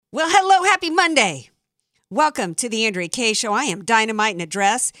Well, hello, happy Monday. Welcome to the Andrea Kaye Show. I am Dynamite in a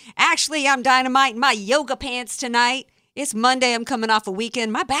dress. Actually, I'm Dynamite in my yoga pants tonight. It's Monday. I'm coming off a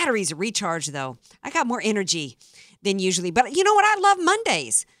weekend. My batteries are recharged, though. I got more energy than usually. But you know what? I love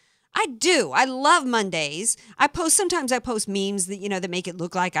Mondays. I do. I love Mondays. Sometimes I post memes that make it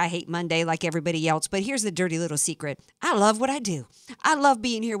look like I hate Monday like everybody else. But here's the dirty little secret. I love what I do. I love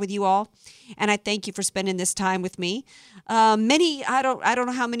being here with you all. And I thank you for spending this time with me. I don't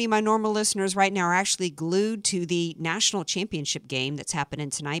know how many of my normal listeners right now are actually glued to the national championship game that's happening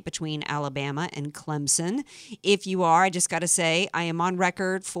tonight between Alabama and Clemson. If you are, I just got to say, I am on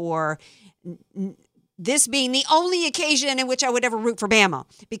record for this being the only occasion in which I would ever root for Bama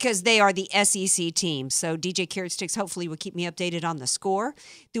because they are the SEC team. So DJ Carrot Sticks hopefully will keep me updated on the score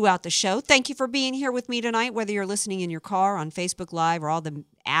throughout the show. Thank you for being here with me tonight, whether you're listening in your car, on Facebook Live, or all the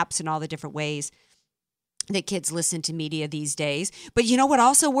apps and all the different ways that kids listen to media these days. But you know what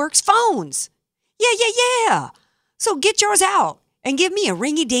also works? Phones. Yeah. So get yours out. And give me a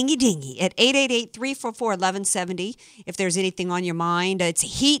ringy-dingy-dingy at 888-344-1170 if there's anything on your mind. It's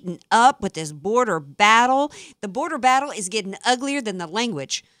heating up with this border battle. The border battle is getting uglier than the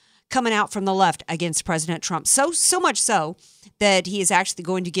language coming out from the left against President Trump. So much so that he is actually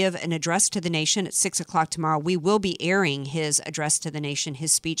going to give an address to the nation at 6 o'clock tomorrow. We will be airing his address to the nation,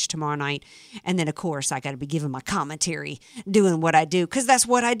 his speech tomorrow night. And then, of course, I got to be giving my commentary, doing what I do, because that's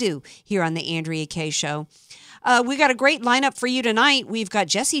what I do here on the Andrea Kaye Show. We got a great lineup for you tonight. We've got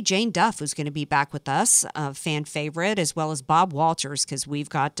Jessie Jane Duff, who's going to be back with us, a fan favorite, as well as Bob Walters, because we've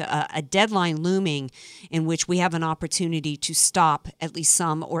got a deadline looming in which we have an opportunity to stop at least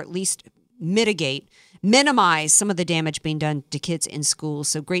some, or at least minimize some of the damage being done to kids in schools.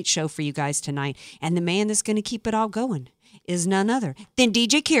 So great show for you guys tonight. And the man that's going to keep it all going is none other than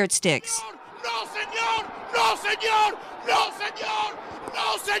DJ Carrot Sticks. No, señor! No, señor! No, señor!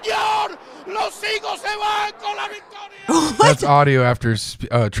 No, señor! Los higos se van con la victoria! That's audio after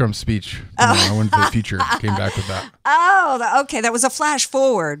Trump's speech. I went to the future, came back with that. Oh, okay. That was a flash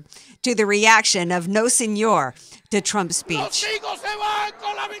forward to the reaction of no señor to Trump's speech. Los higos se van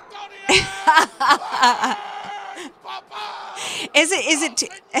con la victoria! Is it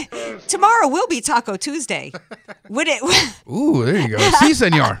tomorrow will be Taco Tuesday? Would it? Ooh, there you go. Si,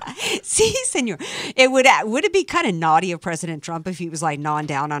 senor. Si, senor. Would it be kind of naughty of President Trump if he was like gnawing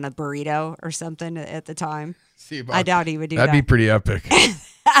down on a burrito or something at the time? I doubt he would do that. That'd be pretty epic.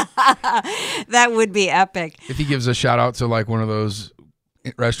 That would be epic. If he gives a shout out to like one of those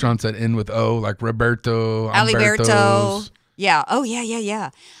restaurants that end with O, like Roberto, Alberto. Yeah. Oh, yeah.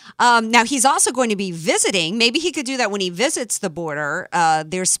 Now, he's also going to be visiting. Maybe he could do that when he visits the border.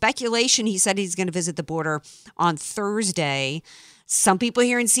 There's speculation. He said he's going to visit the border on Thursday. Some people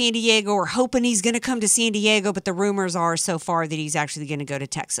here in San Diego are hoping he's going to come to San Diego, but the rumors are so far that he's actually going to go to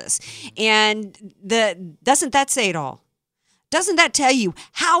Texas. And doesn't that say it all? Doesn't that tell you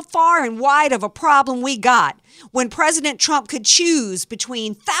how far and wide of a problem we got when President Trump could choose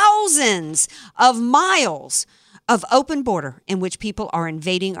between thousands of miles of open border in which people are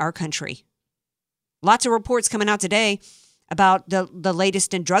invading our country? Lots of reports coming out today about the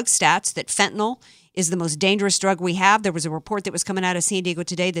latest in drug stats that fentanyl is the most dangerous drug we have. There was a report that was coming out of San Diego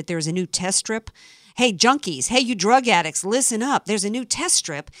today that there's a new test strip. Hey, junkies, hey, you drug addicts, listen up. There's a new test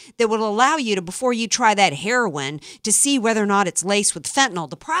strip that will allow you to, before you try that heroin, to see whether or not it's laced with fentanyl.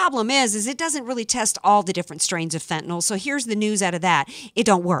 The problem is it doesn't really test all the different strains of fentanyl. So here's the news out of that. It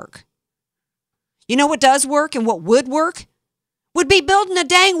don't work. You know what does work and what would work? Would be building a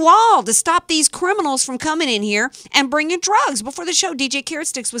dang wall to stop these criminals from coming in here and bringing drugs. Before the show, DJ Carrot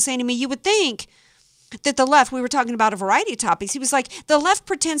Sticks was saying to me, you would think that the left, we were talking about a variety of topics. He was like, the left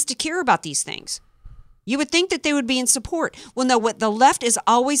pretends to care about these things. You would think that they would be in support. Well, no, what the left is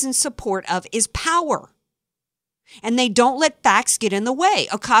always in support of is power. And they don't let facts get in the way.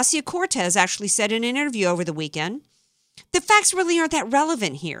 Ocasio-Cortez actually said in an interview over the weekend, the facts really aren't that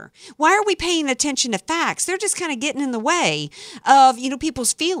relevant here. Why are we paying attention to facts? They're just kind of getting in the way of,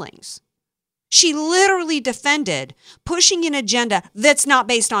 people's feelings. She literally defended pushing an agenda that's not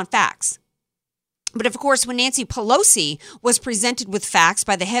based on facts. But of course, when Nancy Pelosi was presented with facts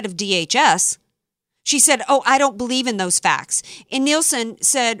by the head of DHS, she said, I don't believe in those facts. And Nielsen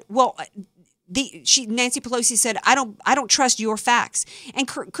said, Nancy Pelosi said, I don't trust your facts. And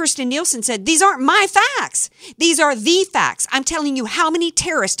Kirstjen Nielsen said, these aren't my facts. These are the facts. I'm telling you how many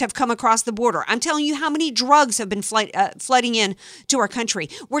terrorists have come across the border. I'm telling you how many drugs have been flooding in to our country.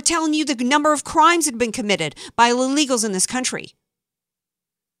 We're telling you the number of crimes that have been committed by illegals in this country.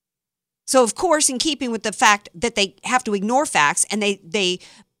 So, of course, in keeping with the fact that they have to ignore facts and they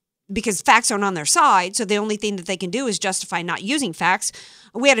because facts aren't on their side. So the only thing that they can do is justify not using facts.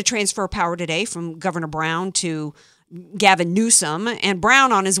 We had a transfer of power today from Governor Brown to Gavin Newsom, and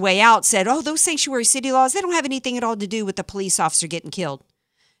Brown on his way out said, oh, those sanctuary city laws, they don't have anything at all to do with the police officer getting killed.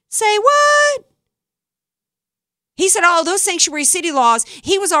 Say what? He said, oh, those sanctuary city laws,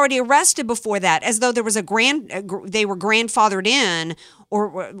 he was already arrested before that, as though there was they were grandfathered in,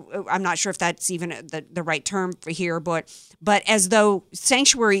 or I'm not sure if that's even the right term for here, but as though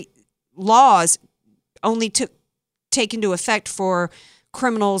sanctuary laws only take into effect for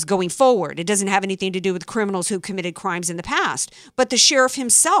criminals going forward. It doesn't have anything to do with criminals who committed crimes in the past. But the sheriff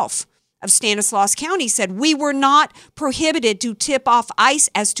himself of Stanislaus County said, we were not prohibited to tip off ICE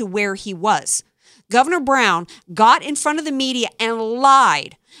as to where he was. Governor Brown got in front of the media and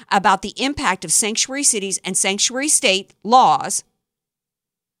lied about the impact of sanctuary cities and sanctuary state laws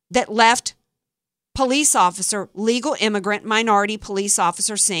that left police officer, legal immigrant, minority police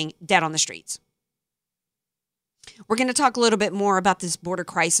officer Singh dead on the streets. We're going to talk a little bit more about this border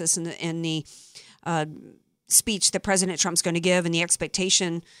crisis and the speech that President Trump's going to give and the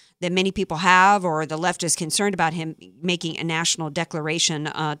expectation that many people have, or the left is concerned about him making a national declaration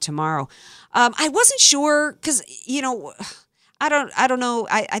tomorrow. I wasn't sure because, I don't know.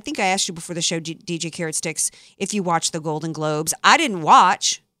 I think I asked you before the show, DJ Carrot Sticks, if you watched the Golden Globes. I didn't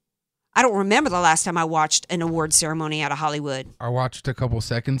watch. I don't remember the last time I watched an award ceremony out of Hollywood. I watched a couple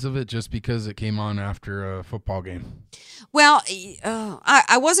seconds of it just because it came on after a football game. Well,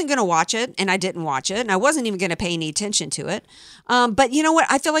 I wasn't going to watch it, and I didn't watch it, and I wasn't even going to pay any attention to it. But you know what?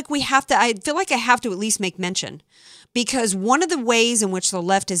 I feel like I have to at least make mention, because one of the ways in which the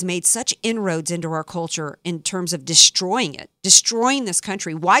left has made such inroads into our culture in terms of destroying this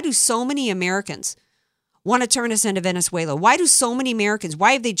country. Why do so many Americans want to turn us into Venezuela? Why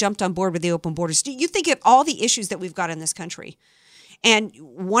have they jumped on board with the open borders? Do you think of all the issues that we've got in this country? And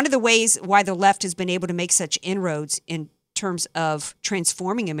one of the ways why the left has been able to make such inroads in terms of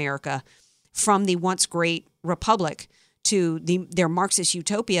transforming America from the once great republic to their Marxist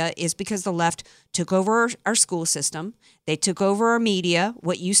utopia is because the left took over our school system. They took over our media,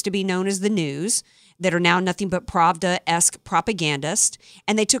 what used to be known as the news, that are now nothing but Pravda-esque propagandists,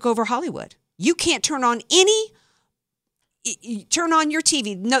 and they took over Hollywood. You can't turn on your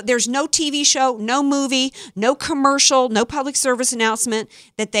TV. No, there's no TV show, no movie, no commercial, no public service announcement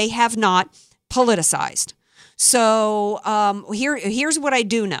that they have not politicized. So here's what I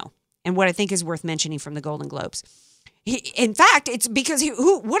do know, and what I think is worth mentioning from the Golden Globes. In fact, it's because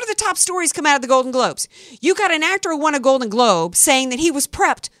what are the top stories come out of the Golden Globes? You got an actor who won a Golden Globe saying that he was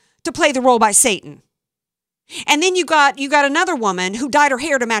prepped to play the role by Satan. And then you got another woman who dyed her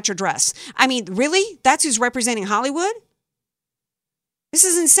hair to match her dress. I mean, really? That's who's representing Hollywood? This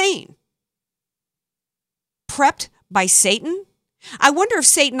is insane. Prepped by Satan? I wonder if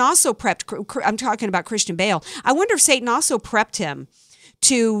Satan also prepped, I'm talking about Christian Bale. I wonder if Satan also prepped him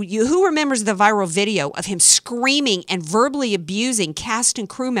who remembers the viral video of him screaming and verbally abusing cast and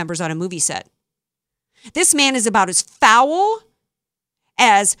crew members on a movie set? This man is about as foul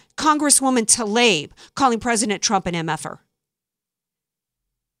as Congresswoman Tlaib calling President Trump an MFer.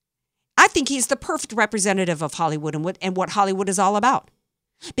 I think he's the perfect representative of Hollywood and what Hollywood is all about.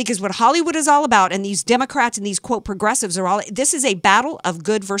 Because what Hollywood is all about, and these Democrats and these, quote, progressives this is a battle of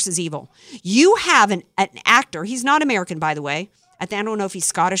good versus evil. You have an actor, he's not American, by the way. I don't know if he's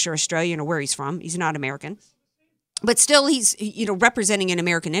Scottish or Australian or where he's from. He's not American. But still, he's representing an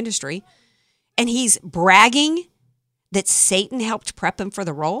American industry. And he's bragging that Satan helped prep him for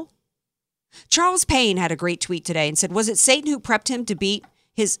the role? Charles Payne had a great tweet today and said, was it Satan who prepped him to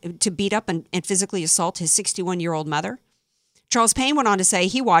beat up and physically assault his 61-year-old mother? Charles Payne went on to say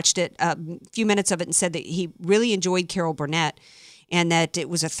he watched it, a few minutes of it, and said that he really enjoyed Carol Burnett and that it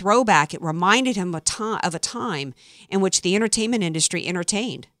was a throwback. It reminded him of a time in which the entertainment industry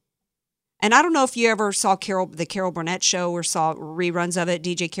entertained. And I don't know if you ever saw the Carol Burnett show or saw reruns of it,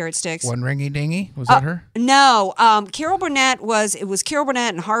 DJ Carrot Sticks. One Ringy Dingy? Was that her? No. Carol Burnett was Carol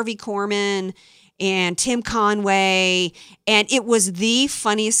Burnett and Harvey Korman and Tim Conway. And it was the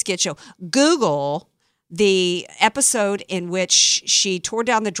funniest skit show. Google the episode in which she tore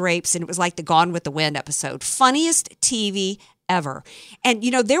down the drapes, and it was like the Gone with the Wind episode. Funniest TV ever. And,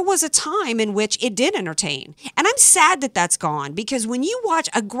 there was a time in which it did entertain. And I'm sad that that's gone, because when you watch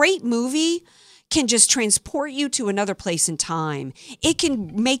a great movie, can just transport you to another place in time. It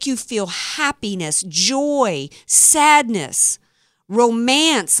can make you feel happiness, joy, sadness,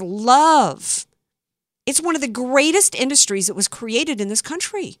 romance, love. It's one of the greatest industries that was created in this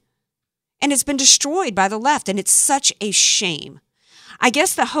country. And it's been destroyed by the left, and it's such a shame. I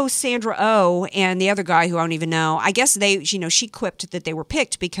guess the host Sandra Oh and the other guy who I don't even know, I guess they, she quipped that they were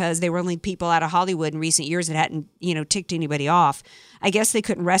picked because they were only people out of Hollywood in recent years that hadn't, ticked anybody off. I guess they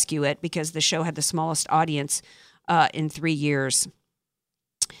couldn't rescue it because the show had the smallest audience in 3 years.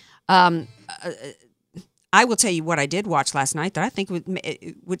 I will tell you what I did watch last night that I think,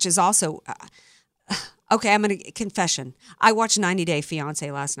 which is also, okay, I'm going to confession. I watched 90 Day Fiance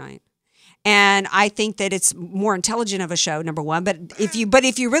last night. And I think that it's more intelligent of a show, number one. But if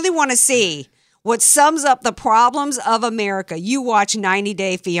you really want to see what sums up the problems of America, you watch 90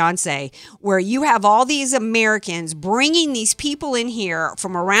 Day Fiance, where you have all these Americans bringing these people in here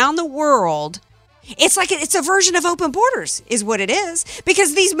from around the world. It's like it's a version of Open Borders is what it is,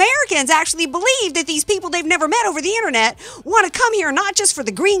 because these Americans actually believe that these people they've never met over the internet want to come here not just for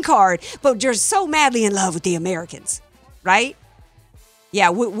the green card, but they're so madly in love with the Americans, right? Yeah,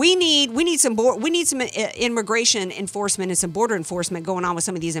 we need some immigration enforcement and some border enforcement going on with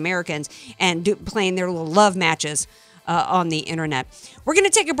some of these Americans and playing their little love matches on the internet. We're going to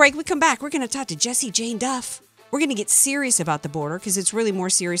take a break. We come back. We're going to talk to Jessie Jane Duff. We're going to get serious about the border because it's really more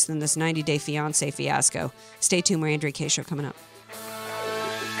serious than this 90 Day Fiance fiasco. Stay tuned. More Andrea Kaye Show coming up.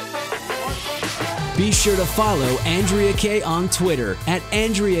 Be sure to follow Andrea Kaye on Twitter at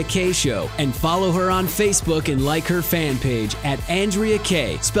Andrea Kaye Show and follow her on Facebook and like her fan page at Andrea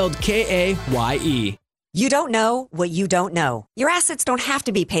Kaye, spelled Kaye. You don't know what you don't know. Your assets don't have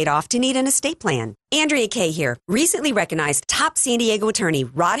to be paid off to need an estate plan. Andrea Kaye here. Recently recognized top San Diego attorney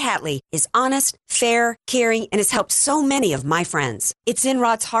Rod Hatley is honest, fair, caring, and has helped so many of my friends. It's in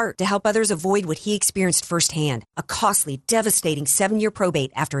Rod's heart to help others avoid what he experienced firsthand, a costly, devastating 7-year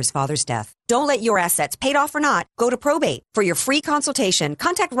probate after his father's death. Don't let your assets, paid off or not, go to probate. For your free consultation,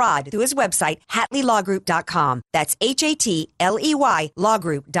 contact Rod through his website, HatleyLawGroup.com. That's HATLEY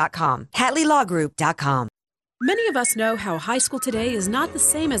lawgroup.com. HatleyLawGroup.com. Many of us know how high school today is not the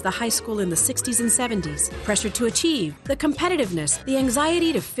same as the high school in the 60s and 70s. Pressure to achieve, the competitiveness, the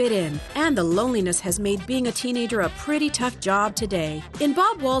anxiety to fit in, and the loneliness has made being a teenager a pretty tough job today. In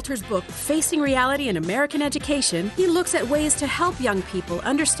Bob Walter's book, Facing Reality in American Education, he looks at ways to help young people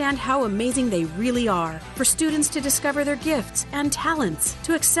understand how amazing they really are, for students to discover their gifts and talents,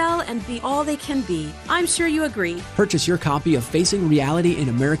 to excel and be all they can be. I'm sure you agree. Purchase your copy of Facing Reality in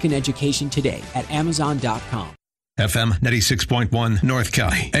American Education today at Amazon.com. FM 96.1 North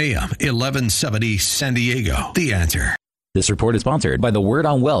County, AM 1170 San Diego. The Answer. This report is sponsored by the Word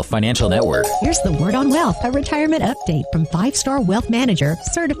on Wealth Financial Network. Here's the Word on Wealth, a retirement update from 5-star wealth manager,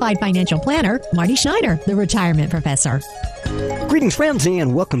 certified financial planner, Marty Schneider, the retirement professor. Greetings, friends,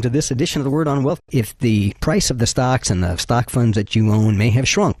 and welcome to this edition of the Word on Wealth. If the price of the stocks and the stock funds that you own may have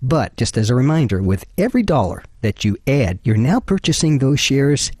shrunk, but just as a reminder, with every dollar that you add, you're now purchasing those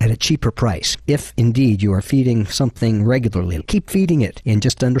shares at a cheaper price. If indeed you are feeding something regularly, keep feeding it. And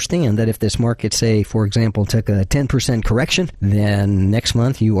just understand that if this market, say, for example, took a 10% correction, then next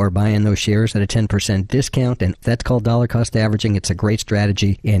month you are buying those shares at a 10% discount. And that's called dollar cost averaging. It's a great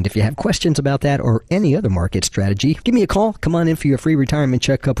strategy. And if you have questions about that or any other market strategy, give me a call. Come on in for your free retirement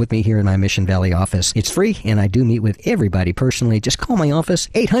checkup with me here in my Mission Valley office. It's free, and I do meet with everybody personally. Just call my office.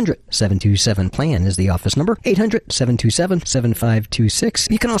 800-727-PLAN is the office number.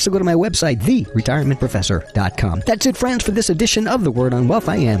 800-727-7526. You can also go to my website, theretirementprofessor.com. That's it, friends, for this edition of The Word on Wealth.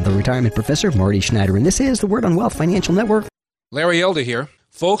 I am the Retirement Professor, Marty Schneider, and this is The Word on Wealth Financial Network. Larry Elder here.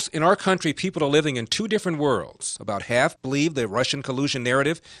 Folks, in our country, people are living in two different worlds. About half believe the Russian collusion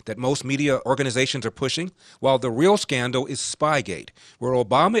narrative that most media organizations are pushing, while the real scandal is Spygate, where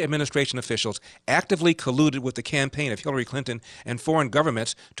Obama administration officials actively colluded with the campaign of Hillary Clinton and foreign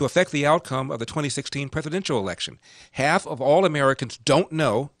governments to affect the outcome of the 2016 presidential election. Half of all Americans don't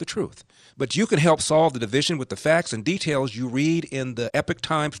know the truth. But you can help solve the division with the facts and details you read in the Epoch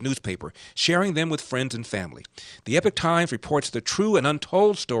Times newspaper, sharing them with friends and family. The Epoch Times reports the true and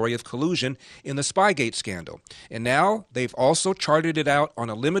untold story of collusion in the Spygate scandal. And now they've also charted it out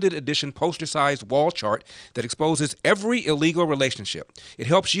on a limited edition poster-sized wall chart that exposes every illegal relationship. It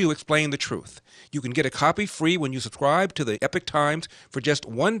helps you explain the truth. You can get a copy free when you subscribe to the Epoch Times for just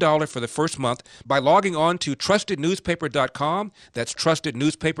 $1 for the first month by logging on to trustednewspaper.com. That's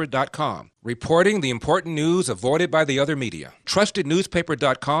trustednewspaper.com. Reporting the important news avoided by the other media.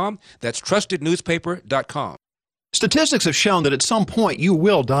 Trustednewspaper.com. That's trustednewspaper.com. Statistics have shown that at some point you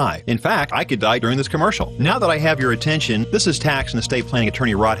will die. In fact, I could die during this commercial. Now that I have your attention, this is tax and estate planning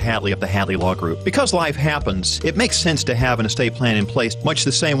attorney Rod Hatley of the Hatley Law Group. Because life happens, it makes sense to have an estate plan in place, much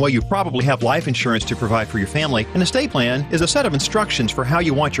the same way you probably have life insurance to provide for your family. An estate plan is a set of instructions for how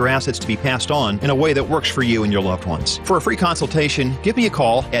you want your assets to be passed on in a way that works for you and your loved ones. For a free consultation, give me a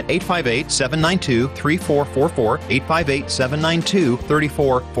call at 858-792-3444,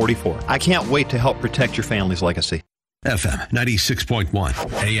 858-792-3444. I can't wait to help protect your family's legacy. FM 96.1,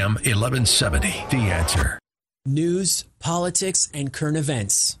 AM 1170. The Answer. News, politics, and current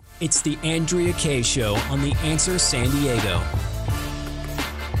events. It's the Andrea Kaye Show on The Answer San Diego.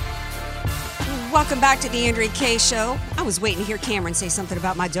 Welcome back to the Andrea Kaye Show. I was waiting to hear Cameron say something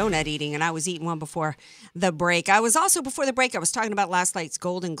about my donut eating, and I was eating one before the break. Before the break, I was talking about last night's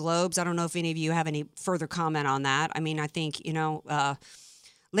Golden Globes. I don't know if any of you have any further comment on that. I mean, I think,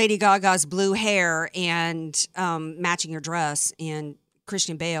 Lady Gaga's blue hair and matching her dress, and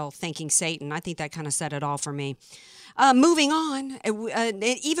Christian Bale thanking Satan. I think that kind of said it all for me. Moving on,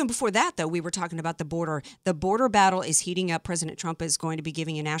 even before that, though, we were talking about the border. The border battle is heating up. President Trump is going to be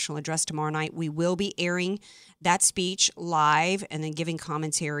giving a national address tomorrow night. We will be airing that speech live and then giving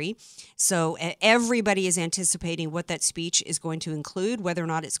commentary. So everybody is anticipating what that speech is going to include, whether or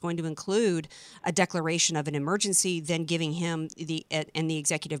not it's going to include a declaration of an emergency, then giving him and the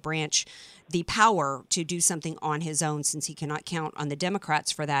executive branch the power to do something on his own, since he cannot count on the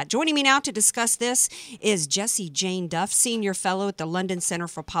Democrats for that. Joining me now to discuss this is Jessie Jane Duff, Senior Fellow at the London Center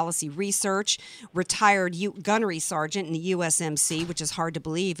for Policy Research, retired gunnery sergeant in the USMC, which is hard to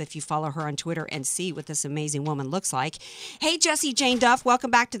believe if you follow her on Twitter and see what this amazing woman looks like. Hey, Jessie Jane Duff,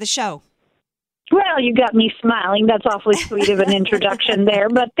 welcome back to the show. Well, you got me smiling. That's awfully sweet of an introduction there,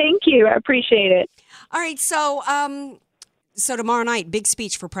 but thank you. I appreciate it. All right, so tomorrow night, big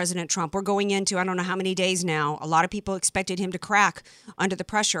speech for President Trump. We're going into, I don't know how many days now. A lot of people expected him to crack under the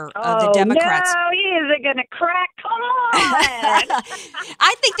pressure of the Democrats. No, he isn't going to crack. Come on.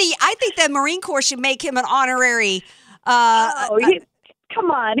 I think the Marine Corps should make him an honorary. Come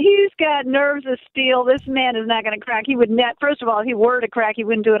on, he's got nerves of steel. This man is not going to crack. He would net. First of all, if he were to crack, he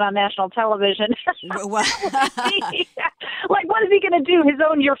wouldn't do it on national television. Like, what is he going to do? His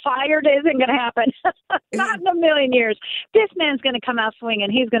own "you're fired" isn't going to happen. Not in a million years. This man's going to come out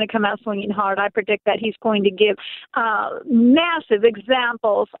swinging. He's going to come out swinging hard. I predict that he's going to give massive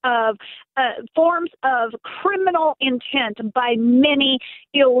examples of forms of criminal intent by many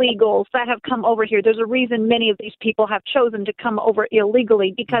illegals that have come over here. There's a reason many of these people have chosen to come over illegally,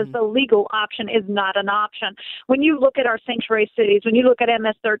 because the legal option is not an option. When you look at our sanctuary cities, when you look at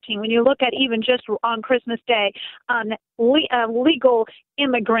MS-13, when you look at even just on Christmas Day, a legal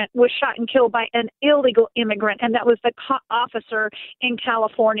immigrant was shot and killed by an illegal immigrant, and that was the officer in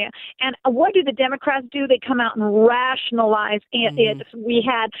California. And what do the Democrats do? They come out and rationalize it. We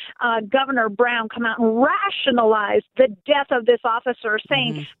had Governor Brown come out and rationalize the death of this officer,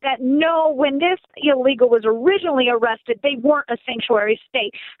 saying that no, when this illegal was originally arrested, they weren't a sanctuary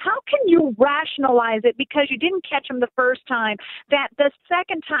state. How can you rationalize it because you didn't catch him the first time, that the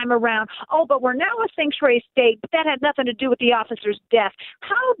second time around, but we're now a sanctuary state, but that had nothing to do with the officer's death?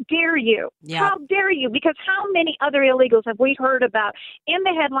 How dare you? Yeah. How dare you? Because how many other illegals have we heard about in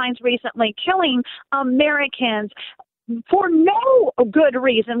the headlines recently killing Americans for no good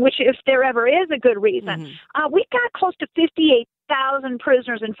reason, which if there ever is a good reason? We've got close to 58,000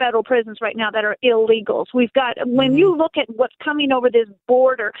 prisoners in federal prisons right now that are illegals. We've got, when you look at what's coming over this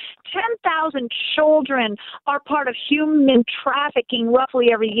border, 10,000 children are part of human trafficking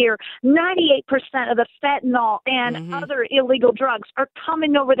roughly every year. 98% of the fentanyl and other illegal drugs are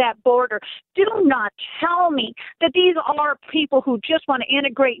coming over that border. Do not tell me that these are people who just want to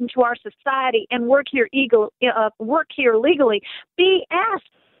integrate into our society and work here legally. BS.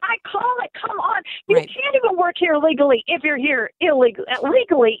 I call it. Come on. You can't even work here legally if you're here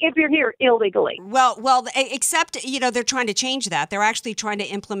legally if you're here illegally. Well, except, they're trying to change that. They're actually trying to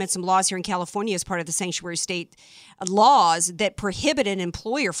implement some laws here in California as part of the sanctuary state laws that prohibit an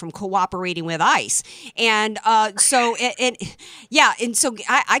employer from cooperating with ICE. And so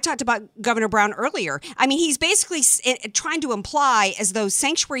I talked about Governor Brown earlier. I mean, he's basically trying to imply as though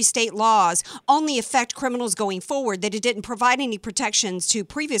sanctuary state laws only affect criminals going forward, that it didn't provide any protections to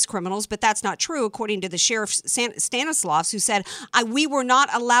previous criminals, but that's not true, according to the Sheriff Stanislaus, who said, we were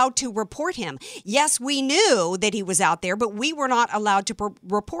not allowed to report him. Yes, we knew that he was out there, but we were not allowed to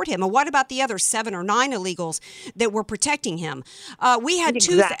report him. And what about the other 7 or 9 illegals that were protecting him? We had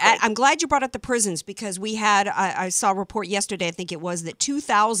I'm glad you brought up the prisons, because we had, I saw a report yesterday, I think it was, that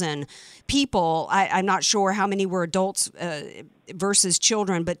 2,000 people, I'm not sure how many were adults, versus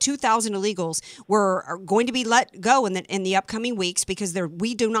children, but 2,000 illegals are going to be let go in the upcoming weeks because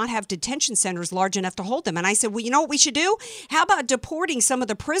we do not have detention centers large enough to hold them. And I said, well, you know what we should do? How about deporting some of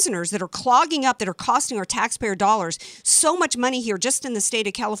the prisoners that are clogging up, that are costing our taxpayer dollars so much money here just in the state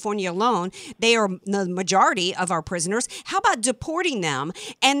of California alone? They are the majority of our prisoners. How about deporting them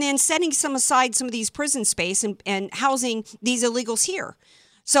and then setting some aside some of these prison space and housing these illegals here?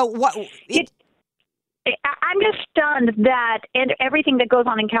 So what... I'm just stunned that everything that goes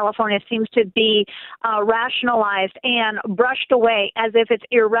on in California seems to be rationalized and brushed away as if it's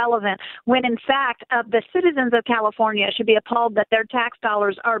irrelevant, when in fact the citizens of California should be appalled that their tax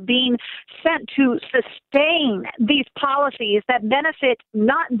dollars are being sent to sustain these policies that benefit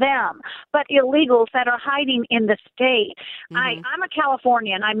not them, but illegals that are hiding in the state. I'm a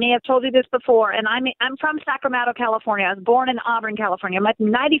Californian. I may have told you this before, and I'm from Sacramento, California. I was born in Auburn, California. My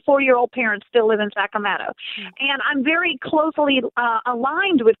 94-year-old parents still live in Sacramento. And I'm very closely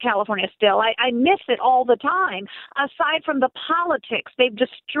aligned with California still. I miss it all the time. Aside from the politics, they've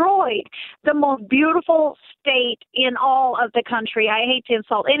destroyed the most beautiful state in all of the country. I hate to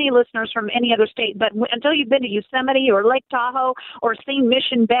insult any listeners from any other state, but until you've been to Yosemite or Lake Tahoe or seen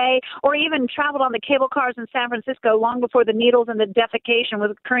Mission Bay or even traveled on the cable cars in San Francisco long before the needles and the defecation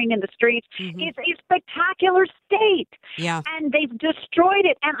was occurring in the streets, it's a spectacular state. Yeah. And they've destroyed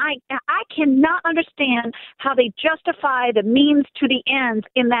it. And I cannot understand how they justify the means to the ends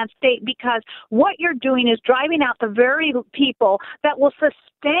in that state, because what you're doing is driving out the very people that will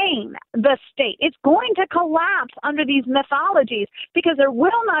sustain the state. It's going to collapse under these mythologies because there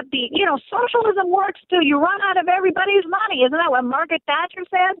will not be, socialism works till you run out of everybody's money. Isn't that what Margaret Thatcher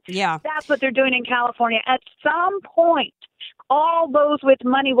said? Yeah. That's what they're doing in California. At some point, all those with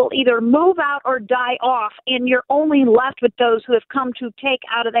money will either move out or die off, and you're only left with those who have come to take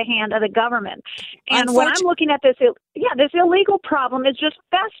out of the hand of the government. And when I'm looking at this, this illegal problem is just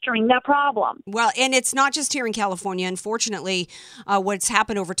festering that problem. Well, and it's not just here in California. Unfortunately, what's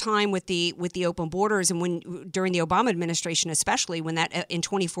happened over time with the open borders, and during the Obama administration, especially when in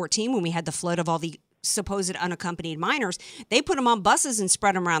 2014, when we had the flood of all the supposed unaccompanied minors, they put them on buses and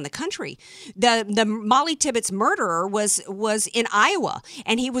spread them around the country. The Molly Tibbetts murderer was in Iowa,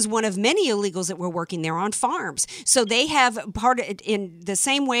 and he was one of many illegals that were working there on farms. So they have in the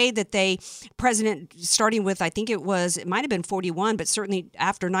same way that President, starting with, I think it might have been 41, but certainly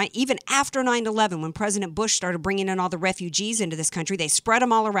even after 9/11, when President Bush started bringing in all the refugees into this country, they spread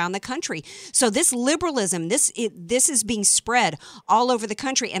them all around the country. So this liberalism, this is being spread all over the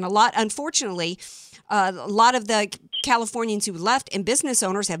country, and unfortunately, a lot of the Californians who left and business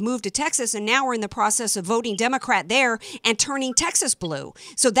owners have moved to Texas, and now we're in the process of voting Democrat there and turning Texas blue.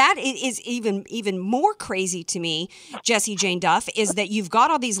 So that is even more crazy to me, Jessie Jane Duff, is that you've got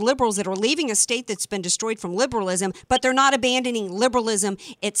all these liberals that are leaving a state that's been destroyed from liberalism, but they're not abandoning liberalism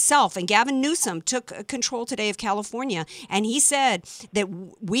itself. And Gavin Newsom took control today of California, and he said that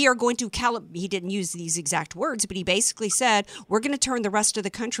we are going to he didn't use these exact words, but he basically said we're going to turn the rest of the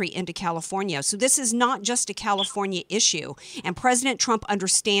country into California. So this is not just a California issue, and President Trump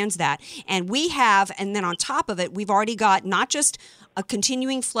understands that. And then on top of it, we've already got not just a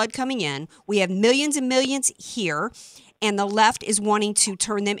continuing flood coming in, we have millions and millions here, and the left is wanting to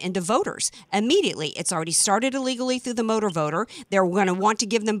turn them into voters immediately. It's already started illegally through the motor voter. They're going to want to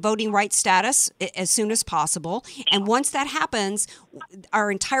give them voting rights status as soon as possible. And once that happens,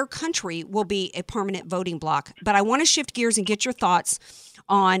 our entire country will be a permanent voting block. But I want to shift gears and get your thoughts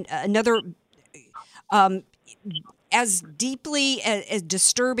on another as deeply as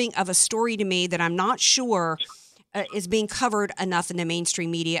disturbing of a story to me that I'm not sure is being covered enough in the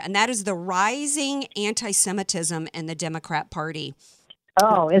mainstream media, and that is the rising anti-Semitism in the Democrat Party.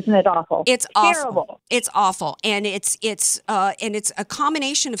 Oh, isn't it awful? It's terrible. Awful. It's awful, and it's a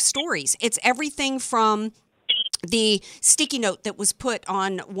combination of stories. It's everything from the sticky note that was put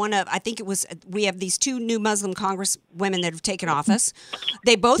on we have these two new Muslim congresswomen that have taken office.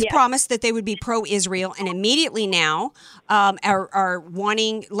 They both promised that they would be pro-Israel, and immediately now are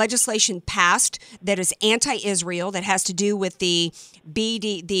wanting legislation passed that is anti-Israel, that has to do with the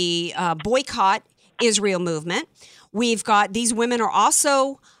boycott Israel movement. We've got these women are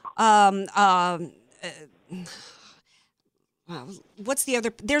also what's the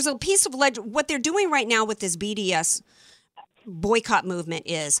other? There's a piece of what they're doing right now with this BDS boycott movement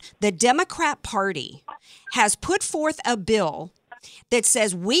is the Democrat Party has put forth a bill that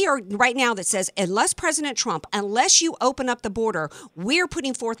says unless President Trump, unless you open up the border, we're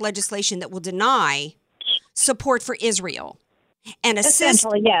putting forth legislation that will deny support for Israel. and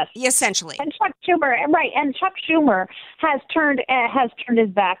essentially, yes, essentially. And Chuck Schumer, right? And Chuck Schumer has turned his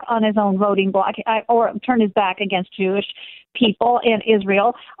back on his own voting bloc, or turned his back against Jewish people in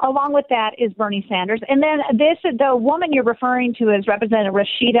Israel. Along with that is Bernie Sanders, and then the woman you're referring to is Representative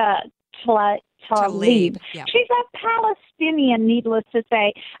Rashida Tlaib. Yeah. She's a Palestinian, needless to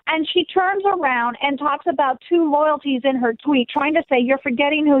say, and she turns around and talks about two loyalties in her tweet, trying to say you're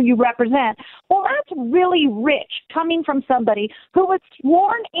forgetting who you represent. Well, that's really rich coming from somebody who was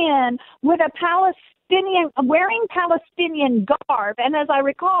sworn in with a wearing Palestinian garb, and as I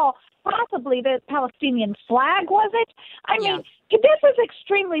recall, possibly the Palestinian flag, was it? I mean, this is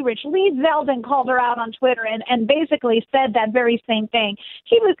extremely rich. Lee Zeldin called her out on Twitter and basically said that very same thing.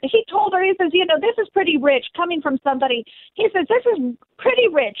 He told her, he says, this is pretty rich coming from somebody. He says, this is pretty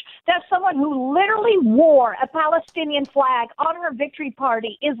rich that someone who literally wore a Palestinian flag on her victory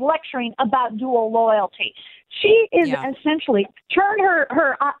party is lecturing about dual loyalty. She is essentially turned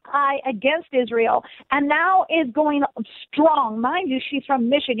her eye against Israel and now is going strong. Mind you, she's from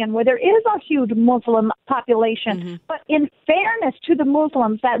Michigan, where there is a huge Muslim population. Mm-hmm. But in fairness to the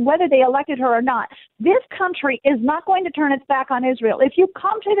Muslims, that whether they elected her or not, this country is not going to turn its back on Israel. If you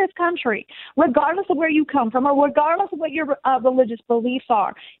come to this country, regardless of where you come from or regardless of what your religious beliefs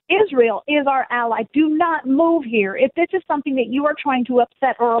are, Israel is our ally. Do not move here if this is something that you are trying to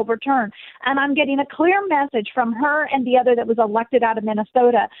upset or overturn. And I'm getting a clear message from her and the other that was elected out of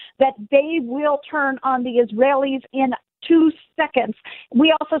Minnesota that they will turn on the Israelis in 2 seconds.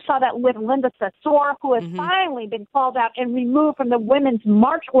 We also saw that with Linda Sarsour, who has finally been called out and removed from the Women's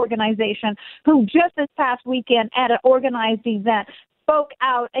March organization, who just this past weekend at an organized event spoke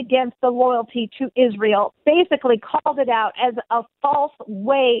out against the loyalty to Israel, basically called it out as a false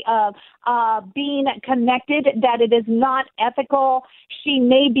way of being connected, that it is not ethical. She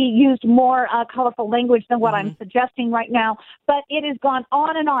maybe used more colorful language than what I'm suggesting right now, but it has gone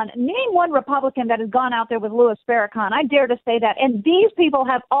on and on. Name one Republican that has gone out there with Louis Farrakhan. I dare to say that. And these people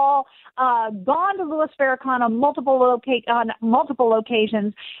have all gone to Louis Farrakhan on multiple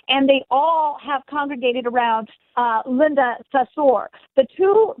occasions, and they all have congregated around Linda Sarsour. The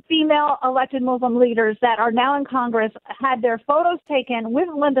two female elected Muslim leaders that are now in Congress had their photos taken with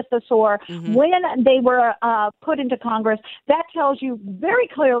Linda Sarsour when they were put into Congress. That tells you very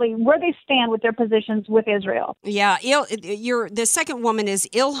clearly where they stand with their positions with Israel. Yeah, the second woman is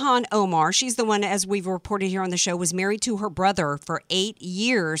Ilhan Omar. She's the one, as we've reported here on the show, was married to her brother for 8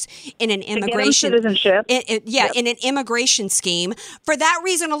 years in an immigration citizenship. In an immigration scheme. For that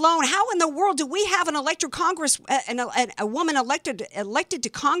reason alone, how in the world do we have an elected Congress, a woman elected to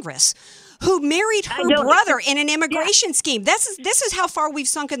Congress who married her brother in an immigration scheme? This is how far we've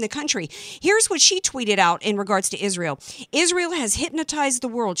sunk in the country. Here's what she tweeted out in regards to Israel. Israel has hypnotized the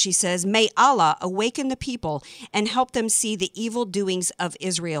world, she says. May Allah awaken the people and help them see the evil doings of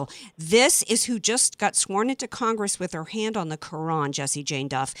Israel. This is who just got sworn into Congress with her hand on the Quran, Jessie Jane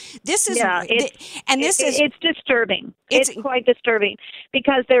Duff. This is it's disturbing. It's quite disturbing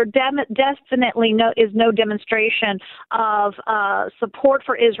because there definitely is no demonstration of support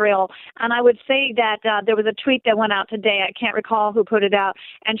for Israel. And I would say that there was a tweet that went out today. I can't recall who put it out.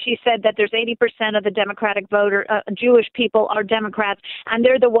 And she said that there's 80% of the Democratic Jewish people are Democrats, and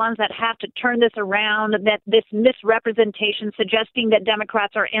they're the ones that have to turn this around, that this misrepresentation suggesting that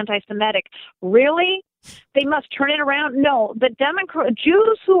Democrats are anti-Semitic. Really? They must turn it around? No, the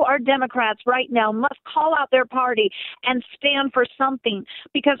Jews who are Democrats right now must call out their party and stand for something,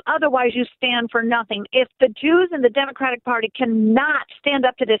 because otherwise you stand for nothing. If the Jews in the Democratic Party cannot stand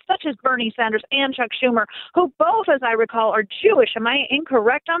up to this, such as Bernie Sanders and Chuck Schumer, who both, as I recall, are Jewish. Am I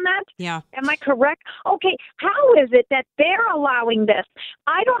incorrect on that? Yeah. Am I correct? Okay, how is it that they're allowing this?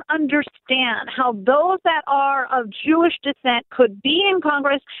 I don't understand how those that are of Jewish descent could be in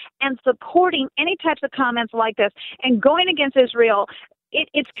Congress and supporting any types of comments like this and going against Israel.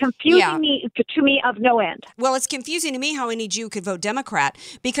 It's confusing to me of no end. Well, it's confusing to me how any Jew could vote Democrat,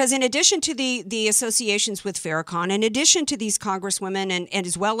 because in addition to the associations with Farrakhan, in addition to these congresswomen and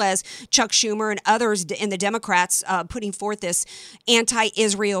as well as Chuck Schumer and others in the Democrats putting forth this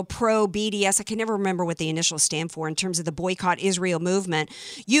anti-Israel, pro-BDS, I can never remember what the initials stand for in terms of the boycott Israel movement.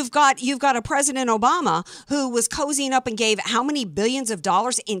 You've got a President Obama who was cozying up and gave how many billions of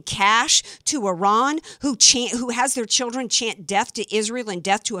dollars in cash to Iran, who has their children chant death to Israel Israel and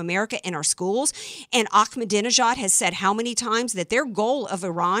death to America in our schools. And Ahmadinejad has said how many times that their goal of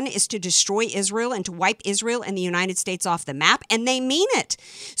Iran is to destroy Israel and to wipe Israel and the United States off the map, and they mean it.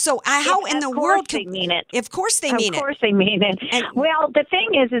 So how in the world they mean it? Of course they mean it. Of course they mean it. Well, the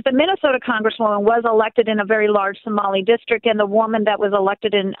thing is the Minnesota congresswoman was elected in a very large Somali district, and the woman that was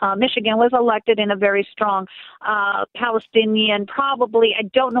elected in Michigan was elected in a very strong Palestinian, probably, I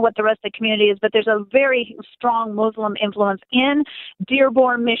don't know what the rest of the community is, but there's a very strong Muslim influence in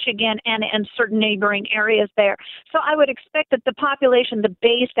Dearborn, Michigan, and in certain neighboring areas there. So I would expect that the population, the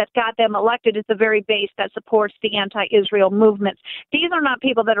base that got them elected, is the very base that supports the anti-Israel movements. These are not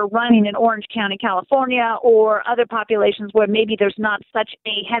people that are running in Orange County, California, or other populations where maybe there's not such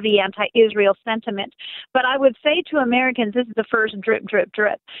a heavy anti-Israel sentiment. But I would say to Americans, this is the first drip, drip,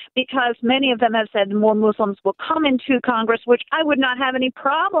 drip, because many of them have said more Muslims will come into Congress, which I would not have any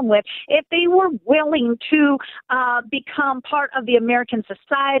problem with if they were willing to become part of the American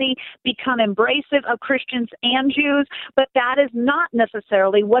society, become embracive of Christians and Jews. But that is not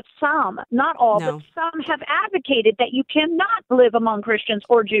necessarily what some, not all, but some have advocated, that you cannot live among Christians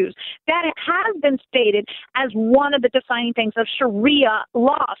or Jews. That has been stated as one of the defining things of Sharia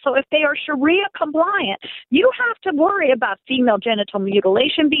law. So if they are Sharia compliant, you have to worry about female genital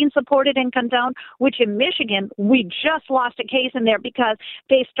mutilation being supported and condoned, which in Michigan, we just lost a case in there because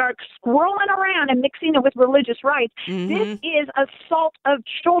they start scrolling around and mixing it with religious rights. Mm-hmm. This is assault of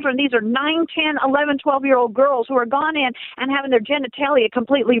children. These are 9, 10, 11, 12-year-old girls who are gone in and having their genitalia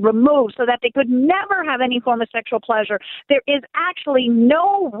completely removed so that they could never have any form of sexual pleasure. There is actually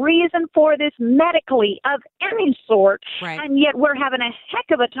no reason for this medically of any sort, and yet we're having a heck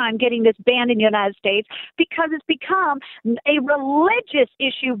of a time getting this banned in the United States because it's become a religious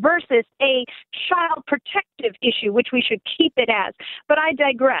issue versus a child protective issue, which we should keep it as. But I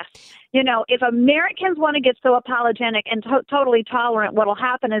digress. You know, if Americans want to get so apologetic and totally tolerant, what will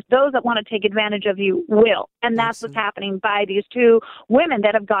happen is those that want to take advantage of you will. And that's what's happening by these two women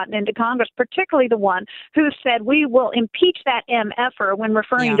that have gotten into Congress, particularly the one who said we will impeach that MFer when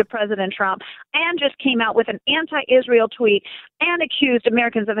referring to President Trump, and just came out with an anti-Israel tweet and accused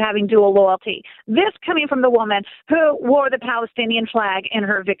Americans of having dual loyalty. This coming from the woman who wore the Palestinian flag in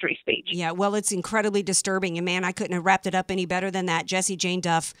her victory speech. Yeah, well, it's incredibly disturbing. And man, I couldn't have wrapped it up any better than that. Jessie Jane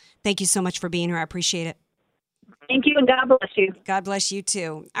Duff, thank you so much for being here. I appreciate it. Thank you, and God bless you. God bless you,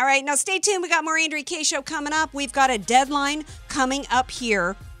 too. All right, now stay tuned. We got more Andrea Kaye Show coming up. We've got a deadline coming up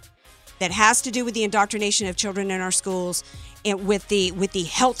here that has to do with the indoctrination of children in our schools and with the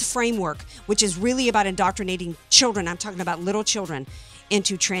health framework, which is really about indoctrinating children. I'm talking about little children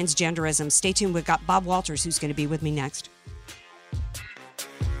into transgenderism. Stay tuned. We've got Bob Walters, who's going to be with me next.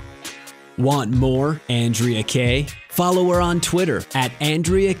 Want more Andrea Kaye? Follow her on Twitter at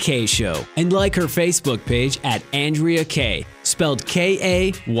Andrea Kaye Show and like her Facebook page at Andrea Kaye, spelled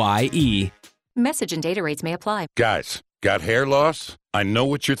Kaye. Message and data rates may apply. Guys, got hair loss? I know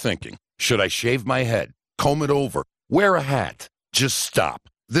what you're thinking. Should I shave my head? Comb it over? Wear a hat? Just stop.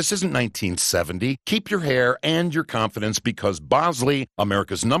 This isn't 1970. Keep your hair and your confidence because Bosley,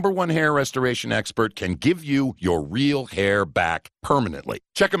 America's #1 hair restoration expert, can give you your real hair back permanently.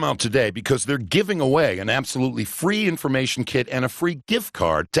 Check them out today because they're giving away an absolutely free information kit and a free gift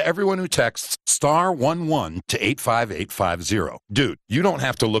card to everyone who texts *11 to 85850. Dude, you don't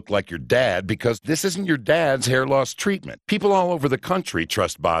have to look like your dad because this isn't your dad's hair loss treatment. People all over the country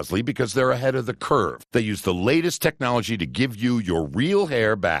trust Bosley because they're ahead of the curve. They use the latest technology to give you your real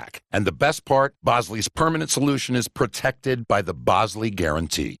hair back. And the best part, Bosley's permanent solution is protected by the Bosley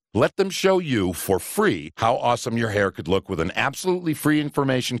Guarantee. Let them show you for free how awesome your hair could look with an absolutely free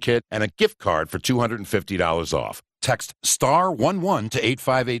information kit and a gift card for $250 off. Text *11 to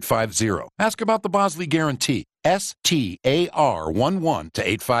 85850. Ask about the Bosley Guarantee. STAR11 to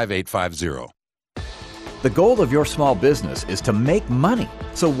 85850. The goal of your small business is to make money.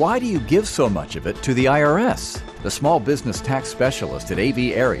 So why do you give so much of it to the IRS? The Small Business Tax Specialists at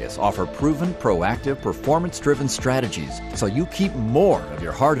AV Arias offer proven, proactive, performance-driven strategies so you keep more of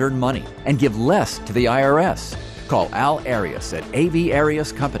your hard-earned money and give less to the IRS. Call Al Arias at AV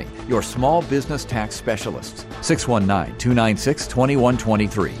Arias Company, your small business tax specialists.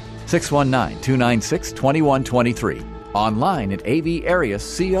 619-296-2123. 619-296-2123. Online at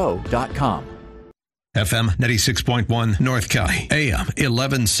avariasco.com. FM 96.1 North County, AM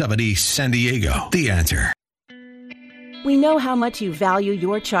 1170 San Diego. The Answer. We know how much you value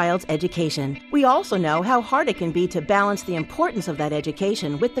your child's education. We also know how hard it can be to balance the importance of that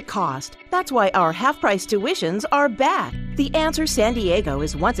education with the cost. That's why our half-price tuitions are back. The Answer San Diego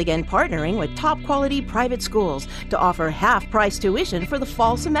is once again partnering with top-quality private schools to offer half-price tuition for the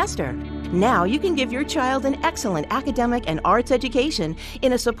fall semester. Now you can give your child an excellent academic and arts education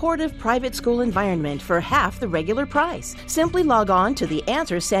in a supportive private school environment for half the regular price. Simply log on to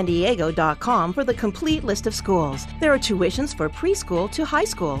theanswersandiego.com for the complete list of schools. There are tuitions for preschool to high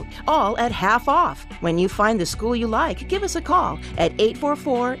school, all at half off. When you find the school you like, give us a call at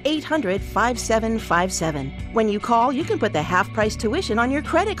 844-800-5757. When you call, you can put the half-price tuition on your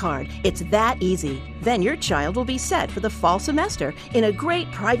credit card. It's that easy. Then your child will be set for the fall semester in a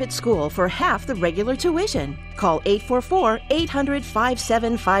great private school for half the regular tuition. Call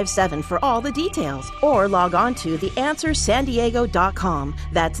 844-800-5757 for all the details, or log on to theanswersandiego.com.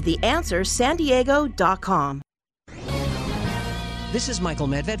 That's theanswersandiego.com. This is Michael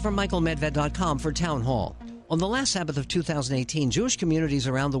Medved from michaelmedved.com for Town Hall. On the last Sabbath of 2018, Jewish communities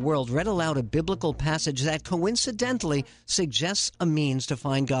around the world read aloud a biblical passage that coincidentally suggests a means to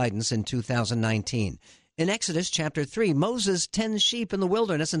find guidance in 2019. In Exodus chapter 3, Moses tends sheep in the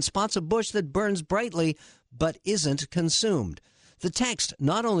wilderness and spots a bush that burns brightly but isn't consumed. The text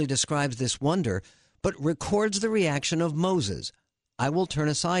not only describes this wonder, but records the reaction of Moses. I will turn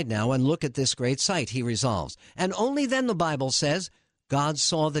aside now and look at this great sight, he resolves. And only then, the Bible says, God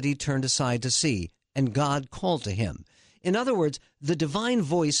saw that he turned aside to see, and God called to him. In other words, the divine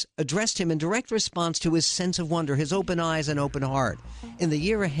voice addressed him in direct response to his sense of wonder, his open eyes and open heart. In the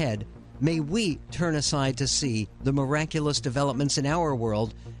year ahead, may we turn aside to see the miraculous developments in our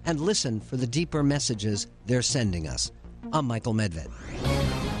world and listen for the deeper messages they're sending us. I'm Michael Medved.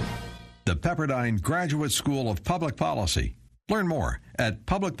 The Pepperdine Graduate School of Public Policy. Learn more at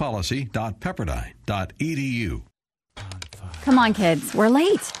publicpolicy.pepperdine.edu. Come on, kids. We're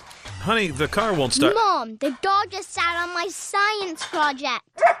late. Honey, the car won't start. Mom, the dog just sat on my science project.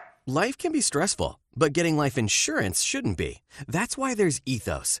 Life can be stressful, but getting life insurance shouldn't be. That's why there's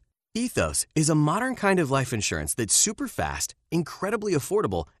Ethos. Ethos is a modern kind of life insurance that's super fast, incredibly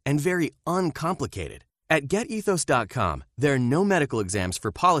affordable, and very uncomplicated. At GetEthos.com, there are no medical exams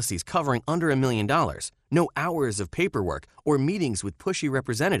for policies covering under $1 million, no hours of paperwork or meetings with pushy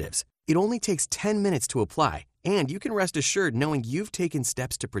representatives. It only takes 10 minutes to apply, and you can rest assured knowing you've taken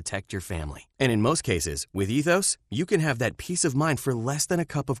steps to protect your family. And in most cases, with Ethos, you can have that peace of mind for less than a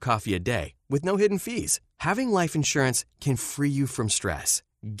cup of coffee a day with no hidden fees. Having life insurance can free you from stress.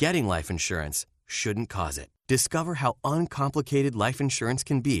 Getting life insurance shouldn't cause it. Discover how uncomplicated life insurance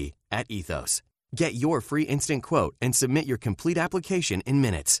can be at Ethos. Get your free instant quote and submit your complete application in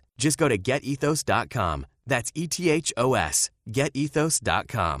minutes. Just go to GetEthos.com. That's ETHOS.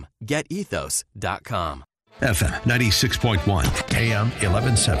 GetEthos.com. GetEthos.com. FM 96.1, AM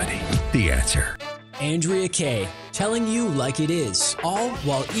 1170. The Answer. Andrea Kaye, telling you like it is, all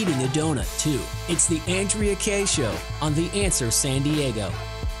while eating a donut, too. It's the Andrea Kaye Show on The Answer San Diego.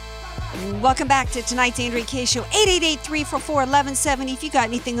 Welcome back to tonight's Andrea Kaye Show, 888-344-1170. If you got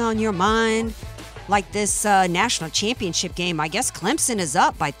anything on your mind, like this national championship game, I guess Clemson is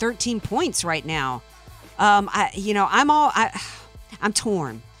up by 13 points right now. I'm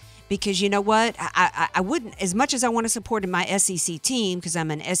torn. Because you know what? I wouldn't, as much as I want to support my SEC team, because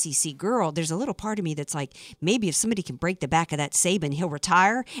I'm an SEC girl, there's a little part of me that's like, maybe if somebody can break the back of that Saban, he'll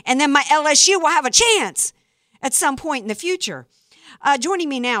retire. And then my LSU will have a chance at some point in the future. Joining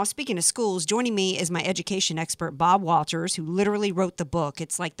me now, speaking of schools, joining me is my education expert, Bob Walters, who literally wrote the book.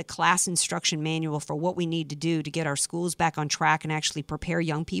 It's like the class instruction manual for what we need to do to get our schools back on track and actually prepare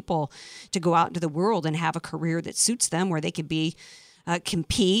young people to go out into the world and have a career that suits them, where they could be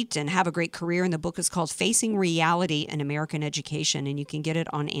compete and have a great career. And the book is called Facing Reality in American Education, and you can get it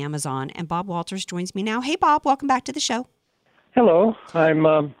on Amazon. And Bob Walters joins me now. Hey, Bob, welcome back to the show. Hello.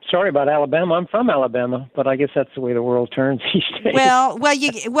 I'm sorry about Alabama. I'm from Alabama, but I guess that's the way the world turns these days. Well,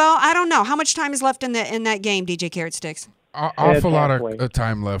 I don't know. How much time is left in that game, DJ Carrot Sticks? Awful lot of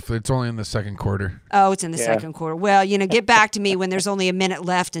time left. It's only in the second quarter. Oh, it's in the second quarter. Well, get back to me when there's only a minute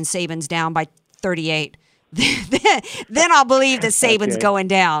left and Saban's down by 38. Then I'll believe that Saban's going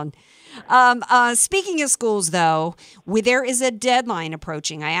down. Speaking of schools, though, there is a deadline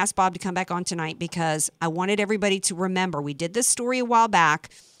approaching. I asked Bob to come back on tonight because I wanted everybody to remember. We did this story a while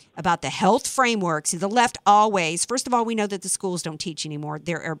back about the health framework. See, the left always, first of all, we know that the schools don't teach anymore.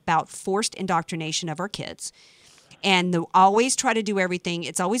 They're about forced indoctrination of our kids. And they'll always try to do everything.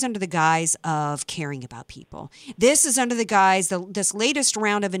 It's always under the guise of caring about people. This is under the guise, this latest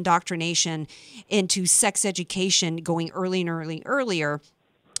round of indoctrination into sex education going earlier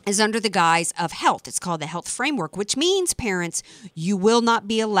is under the guise of health. It's called the health framework, which means, parents, you will not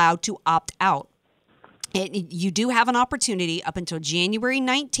be allowed to opt out. You do have an opportunity up until January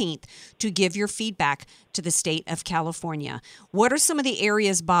 19th to give your feedback to the state of California. What are some of the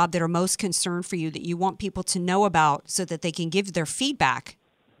areas, Bob, that are most concerned for you that you want people to know about so that they can give their feedback?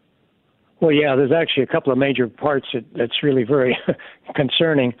 Well, yeah, there's actually a couple of major parts that's really very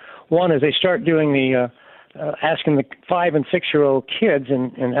concerning. One is they start doing the asking the 5 and 6-year-old kids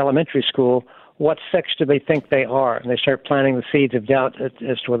in elementary school what sex do they think they are, and they start planting the seeds of doubt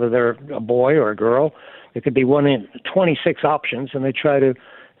as to whether they're a boy or a girl. There could be 1 in 26 options, and they try to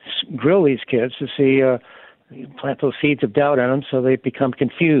grill these kids to see plant those seeds of doubt in them so they become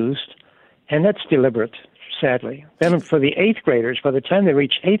confused, and that's deliberate, sadly. Then for the 8th graders, by the time they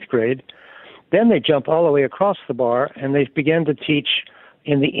reach 8th grade, then they jump all the way across the bar, and they begin to teach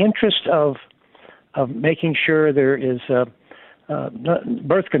in the interest of making sure there is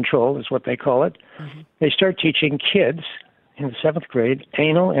birth control, is what they call it. Mm-hmm. They start teaching kids in the 7th grade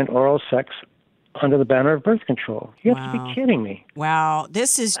anal and oral sex under the banner of birth control. You have to be kidding me. Wow,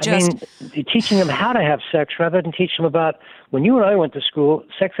 this is just... I mean, teaching them how to have sex rather than teach them about... When you and I went to school,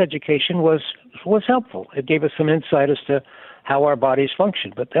 sex education was helpful. It gave us some insight as to how our bodies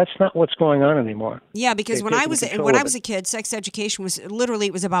function, but that's not what's going on anymore. Yeah, because when I was a kid, sex education was literally,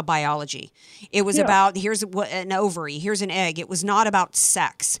 it was about biology. It was about, here's an ovary, here's an egg. It was not about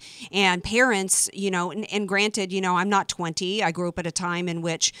sex. And parents, and granted, I'm not 20. I grew up at a time in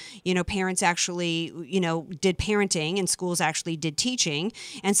which, parents actually, did parenting and schools actually did teaching.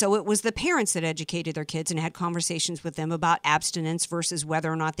 And so it was the parents that educated their kids and had conversations with them about abstinence versus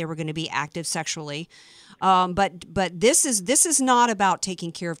whether or not they were going to be active sexually. But this is not about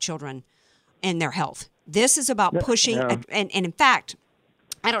taking care of children and their health. This is about pushing, and in fact,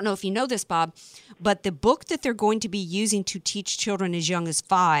 I don't know if you know this, Bob, but the book that they're going to be using to teach children as young as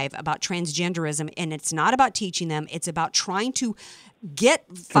 5 about transgenderism, and it's not about teaching them, it's about trying to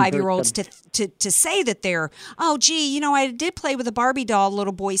get 5-year-olds to say that they're, oh, gee, I did play with a Barbie doll,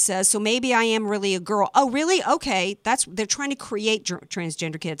 little boy says, so maybe I am really a girl. Oh, really? Okay. They're trying to create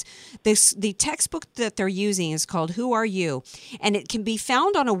transgender kids. The textbook that they're using is called Who Are You? And it can be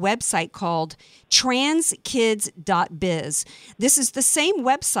found on a website called transkids.biz. This is the same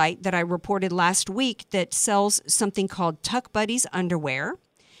website that I reported last week that sells something called Tuck Buddies underwear.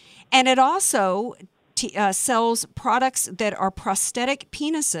 And it also sells products that are prosthetic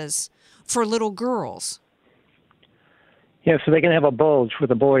penises for little girls. Yeah, so they can have a bulge with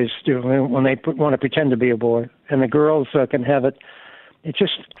the boys do when they want to pretend to be a boy, and the girls can have it. It's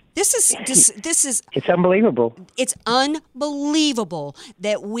just this is it's unbelievable. It's unbelievable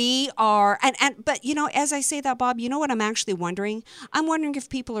that we are but as I say that, Bob, you know what I'm actually wondering? I'm wondering if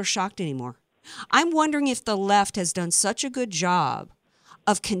people are shocked anymore. I'm wondering if the left has done such a good job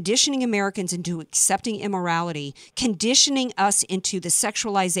of conditioning Americans into accepting immorality, conditioning us into the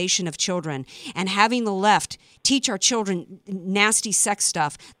sexualization of children, and having the left teach our children nasty sex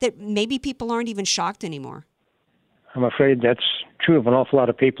stuff, that maybe people aren't even shocked anymore. I'm afraid that's true of an awful lot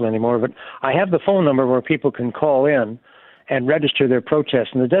of people anymore. But I have the phone number where people can call in and register their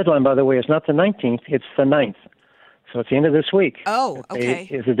protest. And the deadline, by the way, is not the 19th, it's the 9th. So it's the end of this week. Oh, okay.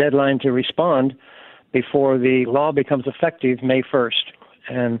 Is the deadline to respond before the law becomes effective May 1st.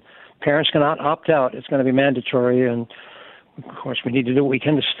 And parents cannot opt out. It's going to be mandatory. And, of course, we need to do what we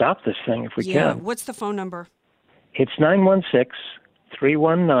can to stop this thing if we can. What's the phone number? It's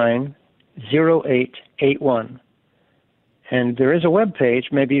 916-319-0881. And there is a web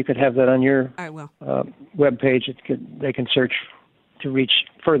page. Maybe you could have that on your web page. They can search to reach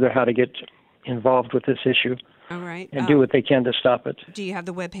further how to get involved with this issue. All right. And do what they can to stop it. Do you have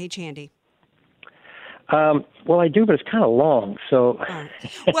the web page handy? Well, I do, but it's kind of long. So,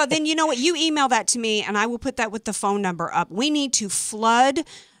 well, then you know what? You email that to me, and I will put that with the phone number up. We need to flood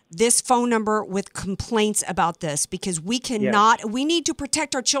this phone number with complaints about this because we cannot. Yes. We need to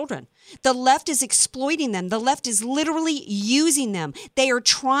protect our children. The left is exploiting them. The left is literally using them. They are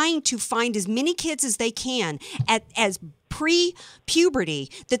trying to find as many kids as they can as pre-puberty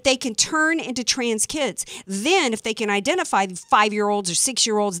that they can turn into trans kids. Then if they can identify 5-year-olds or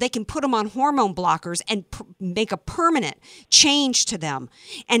 6-year-olds, they can put them on hormone blockers and make a permanent change to them.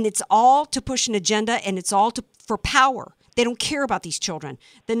 And it's all to push an agenda, and it's all for power. They don't care about these children.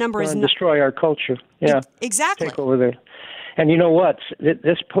 The number is destroy our culture. Yeah, exactly. Take over there. And you know what?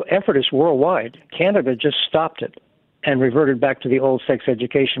 This effort is worldwide. Canada just stopped it and reverted back to the old sex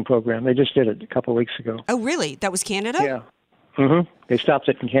education program. They just did it a couple of weeks ago. Oh, really? That was Canada? Yeah. Mm-hmm. They stopped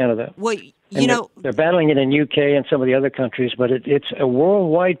it in Canada. Well, they're battling it in UK and some of the other countries, but it's a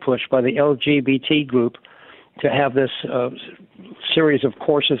worldwide push by the LGBT group to have this series of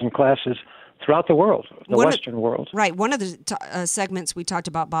courses and classes throughout the world, Western world. Right. One of the segments we talked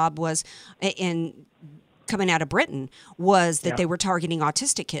about, Bob, was in coming out of Britain was that they were targeting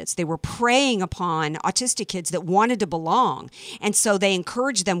autistic kids. They were preying upon autistic kids that wanted to belong. And so they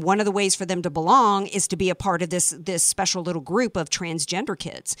encouraged them. One of the ways for them to belong is to be a part of this special little group of transgender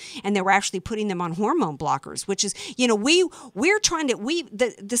kids. And they were actually putting them on hormone blockers, which is, we're trying to,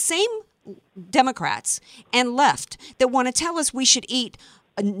 the same Democrats and left that want to tell us we should eat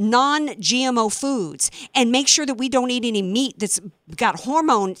non-GMO foods and make sure that we don't eat any meat that's got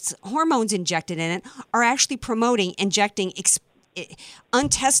hormones injected in it, are actually promoting injecting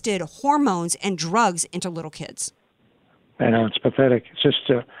untested hormones and drugs into little kids. I know, it's pathetic. It's just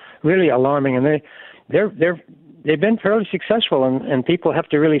really alarming, and they've been fairly successful, and people have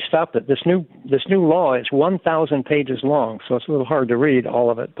to really stop it. This new law is 1,000 pages long, so it's a little hard to read all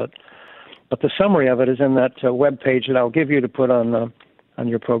of it, but the summary of it is in that web page that I'll give you to put on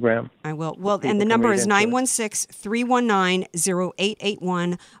your program. I will. Well, and the number is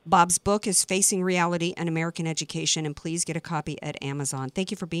 916-319-0881. Bob's book is Facing Reality and American Education, and please get a copy at Amazon. Thank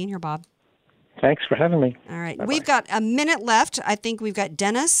you for being here, Bob. Thanks for having me. All right. Bye-bye. We've got a minute left. I think we've got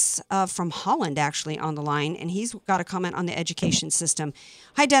Dennis from Holland actually on the line, and he's got a comment on the education system.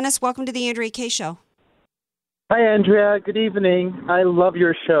 Hi, Dennis. Welcome to the Andrea Kaye Show. Hi, Andrea. Good evening. I love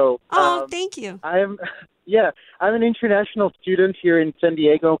your show. Oh, thank you. I'm an international student here in San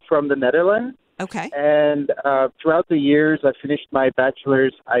Diego from the Netherlands. Okay. And throughout the years, I finished my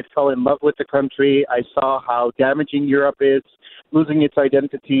bachelor's. I fell in love with the country. I saw how damaging Europe is, losing its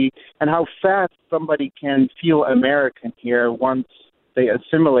identity, and how fast somebody can feel American here once they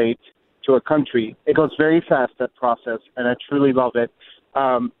assimilate to a country. It goes very fast, that process, and I truly love it.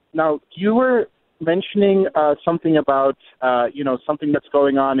 Now, you were mentioning something about, something that's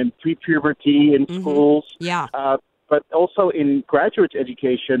going on in pre-puberty in schools. Yeah. But also in graduate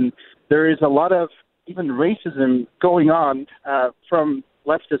education, there is a lot of even racism going on from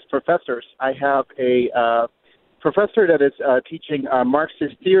leftist professors. I have a professor that is teaching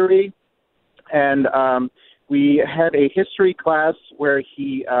Marxist theory, and we had a history class where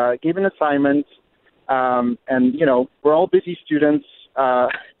he gave an assignment, and, we're all busy students,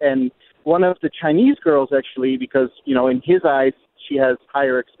 and one of the Chinese girls, actually, because, in his eyes, she has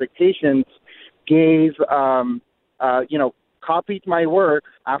higher expectations, gave, copied my work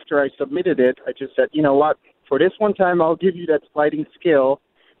after I submitted it. I just said, you know what, for this one time, I'll give you that sliding scale.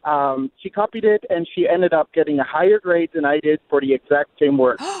 She copied it, and she ended up getting a higher grade than I did for the exact same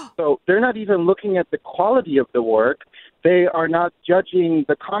work. So they're not even looking at the quality of the work. They are not judging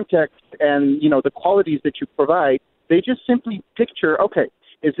the context and, the qualities that you provide. They just simply picture, okay,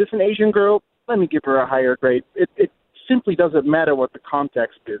 is this an Asian girl? Let me give her a higher grade. It simply doesn't matter what the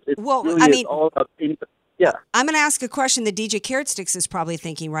context is. It is all about yeah. I'm going to ask a question that DJ Carrot Sticks is probably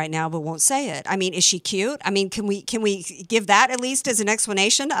thinking right now, but won't say it. I mean, is she cute? I mean, can we give that at least as an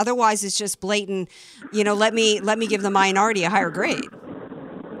explanation? Otherwise, it's just blatant. Let me give the minority a higher grade.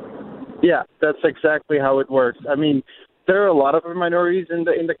 Yeah, that's exactly how it works. I mean, there are a lot of minorities in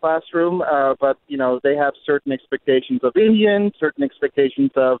the classroom, but they have certain expectations of Indian, certain expectations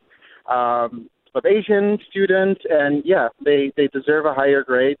of Asian students, and they deserve a higher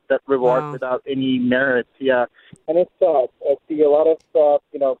grade that reward without any merit. Yeah, and it's sad. I see a lot of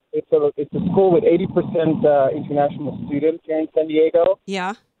it's a school with 80% international students here in San Diego.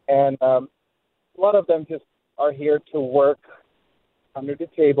 Yeah, and a lot of them just are here to work under the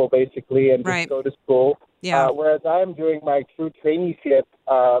table, basically, and just go to school. Yeah. Whereas I'm doing my true traineeship,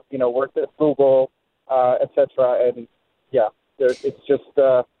 worked at Google, etc. And it's just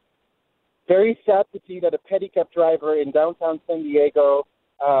very sad to see that a pedicab driver in downtown San Diego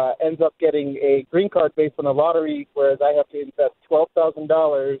ends up getting a green card based on a lottery, whereas I have to invest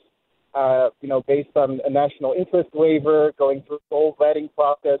 $12,000, based on a national interest waiver, going through the whole vetting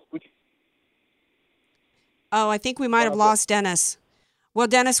process. I think we might have lost Dennis. Well,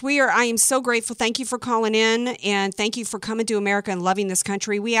 Dennis, I am so grateful. Thank you for calling in, and thank you for coming to America and loving this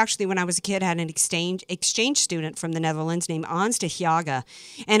country. We actually, when I was a kid, had an exchange student from the Netherlands named Ans de Jager.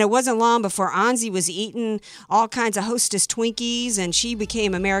 And it wasn't long before Ansie was eating all kinds of Hostess Twinkies, and she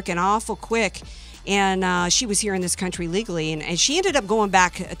became American awful quick. And she was here in this country legally. And she ended up going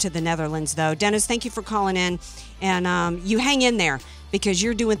back to the Netherlands, though. Dennis, thank you for calling in. And you hang in there, because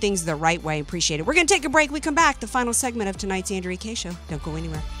you're doing things the right way. Appreciate it. We're going to take a break. We come back. The final segment of tonight's Andrea Kaye Show. Don't go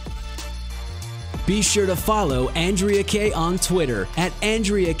anywhere. Be sure to follow Andrea Kaye on Twitter at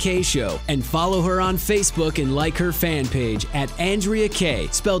Andrea Kaye Show, and follow her on Facebook and like her fan page at Andrea Kaye,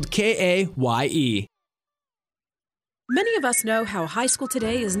 spelled Kaye. Many of us know how high school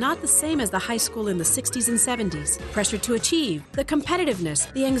today is not the same as the high school in the 60s and 70s. Pressure to achieve, the competitiveness,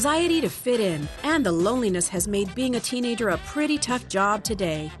 the anxiety to fit in, and the loneliness has made being a teenager a pretty tough job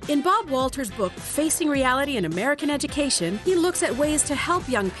today. In Bob Walter's book, Facing Reality in American Education, he looks at ways to help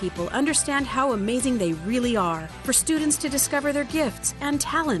young people understand how amazing they really are, for students to discover their gifts and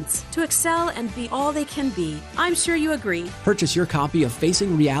talents, to excel and be all they can be. I'm sure you agree. Purchase your copy of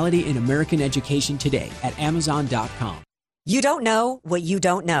Facing Reality in American Education today at Amazon.com. You don't know what you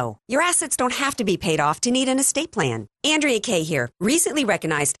don't know. Your assets don't have to be paid off to need an estate plan. Andrea Kaye here. Recently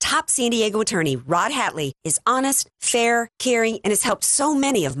recognized top San Diego attorney Rod Hatley is honest, fair, caring, and has helped so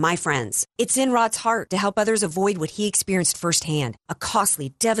many of my friends. It's in Rod's heart to help others avoid what he experienced firsthand, a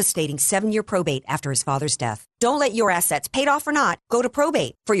costly, devastating 7-year probate after his father's death. Don't let your assets, paid off or not, go to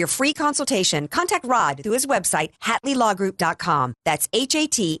probate. For your free consultation, contact Rod through his website, HatleyLawGroup.com. That's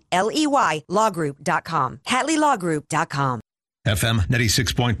HATLEY lawgroup.com. HatleyLawGroup.com. FM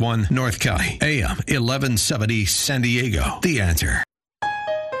 96.1 North County, AM 1170 San Diego. The Answer.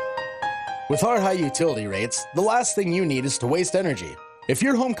 With our high utility rates, the last thing you need is to waste energy. If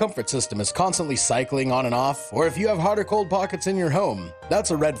your home comfort system is constantly cycling on and off, or if you have hot or cold pockets in your home,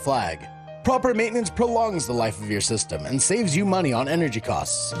 that's a red flag. Proper maintenance prolongs the life of your system and saves you money on energy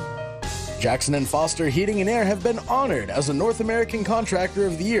costs. Jackson & Foster Heating and Air have been honored as a North American Contractor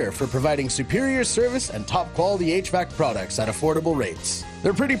of the Year for providing superior service and top quality HVAC products at affordable rates.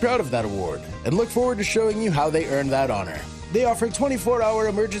 They're pretty proud of that award and look forward to showing you how they earned that honor. They offer 24-hour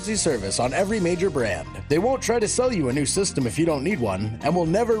emergency service on every major brand. They won't try to sell you a new system if you don't need one and will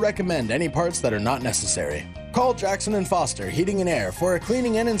never recommend any parts that are not necessary. Call Jackson & Foster Heating and Air for a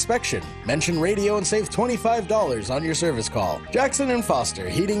cleaning and inspection. Mention radio and save $25 on your service call. Jackson & Foster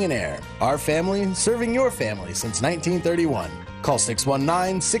Heating and Air. Our family serving your family since 1931. Call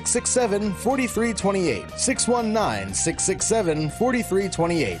 619-667-4328.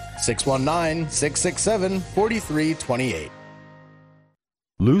 619-667-4328. 619-667-4328.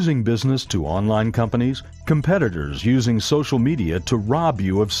 Losing business to online companies, competitors using social media to rob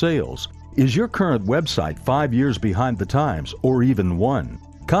you of sales. Is your current website 5 years behind the times or even 1?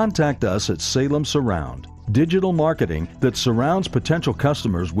 Contact us at Salem Surround, digital marketing that surrounds potential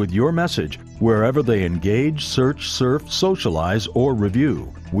customers with your message wherever they engage, search, surf, socialize, or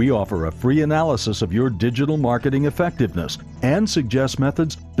review. We offer a free analysis of your digital marketing effectiveness and suggest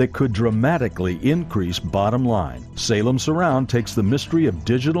methods that could dramatically increase bottom line. Salem Surround takes the mystery of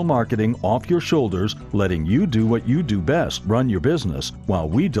digital marketing off your shoulders, letting you do what you do best, run your business, while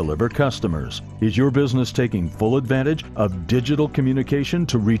we deliver customers. Is your business taking full advantage of digital communication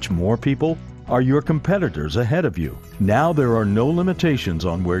to reach more people? Are your competitors ahead of you? Now there are no limitations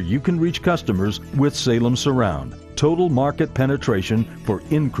on where you can reach customers with Salem Surround. Total market penetration for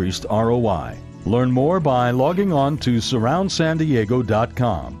increased ROI. Learn more by logging on to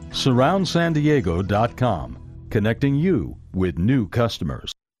surroundsandiego.com. Surroundsandiego.com. Connecting you with new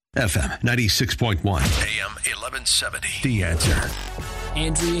customers. FM 96.1, AM 1170. The Answer.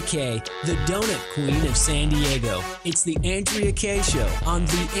 Andrea Kaye, the donut queen of San Diego. It's the Andrea Kaye Show on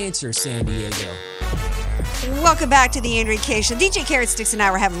The Answer San Diego. Welcome back to the Andrea Kaye Show. DJ Carrot Sticks and I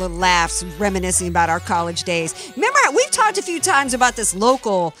were having little laughs reminiscing about our college days. Remember, we've talked a few times about this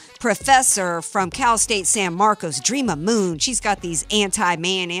local professor from Cal State San Marcos, Dreama Moon. She's got these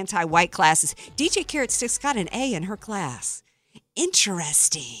anti-man, anti-white classes. DJ Carrot Sticks got an A in her class.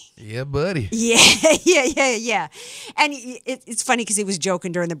 Interesting. Yeah, buddy. Yeah. And it's funny because he was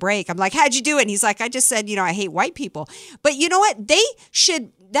joking during the break. I'm like, how'd you do it? And he's like, I just said, I hate white people. But you know what?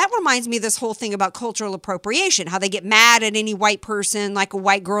 That reminds me of this whole thing about cultural appropriation, how they get mad at any white person, like a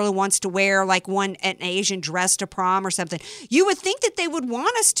white girl who wants to wear like an Asian dress to prom or something. You would think that they would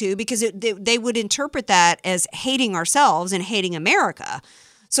want us to, because they would interpret that as hating ourselves and hating America.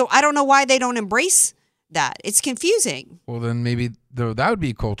 So I don't know why they don't embrace that. It's confusing. Well, then maybe that would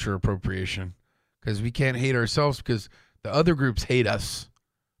be culture appropriation, because we can't hate ourselves because the other groups hate us.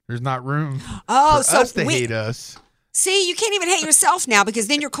 There's not room for us to hate us. See, you can't even hate yourself now, because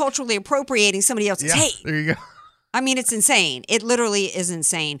then you're culturally appropriating somebody else's hate. There you go. I mean, it's insane. It literally is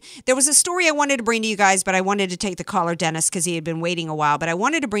insane. There was a story I wanted to bring to you guys, but I wanted to take the caller, Dennis, because he had been waiting a while. But I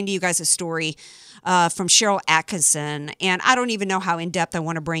wanted to bring to you guys a story from Cheryl Atkinson. And I don't even know how in-depth I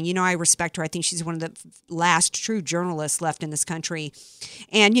want to bring. I respect her. I think she's one of the last true journalists left in this country.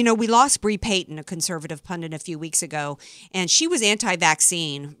 And, we lost Bree Payton, a conservative pundit, a few weeks ago. And she was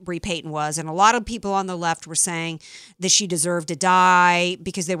anti-vaccine, Bree Payton was. And a lot of people on the left were saying that she deserved to die,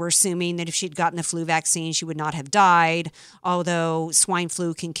 because they were assuming that if she'd gotten the flu vaccine, she would not have died, although swine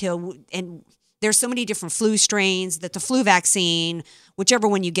flu can kill. And There's so many different flu strains that the flu vaccine, whichever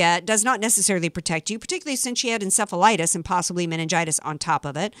one you get, does not necessarily protect you, particularly since she had encephalitis and possibly meningitis on top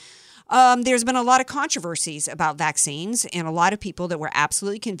of it. There's been a lot of controversies about vaccines and a lot of people that were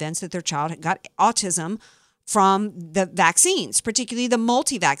absolutely convinced that their child got autism from the vaccines, particularly the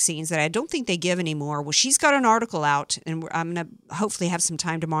multi-vaccines that I don't think they give anymore. Well, she's got an article out, and I'm going to hopefully have some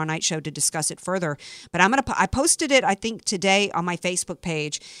time tomorrow night show to discuss it further. But I posted it, I think, today on my Facebook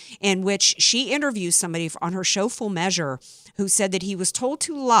page, in which she interviews somebody on her show Full Measure who said that he was told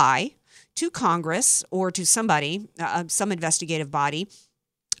to lie to Congress or to somebody, some investigative body,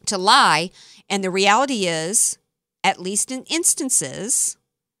 to lie. And the reality is, at least in instances,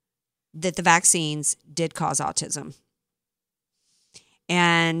 that the vaccines did cause autism.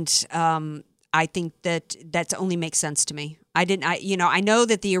 And I think that only makes sense to me. I know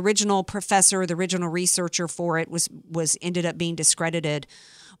that the original professor, the original researcher for it was ended up being discredited,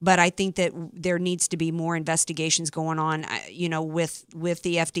 but I think that there needs to be more investigations going on, with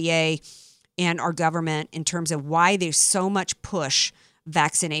the FDA and our government in terms of why there's so much push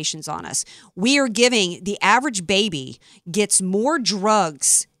vaccinations on us. We are giving, the average baby gets more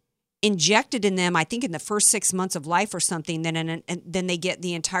drugs injected in them, I think, in the first 6 months of life or something, than they get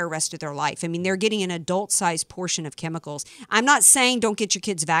the entire rest of their life. I mean, they're getting an adult-sized portion of chemicals. I'm not saying don't get your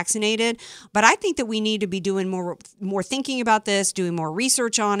kids vaccinated, but I think that we need to be doing more thinking about this, doing more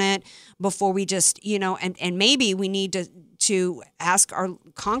research on it before we just, and maybe we need to ask our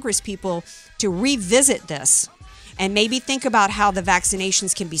Congress people to revisit this and maybe think about how the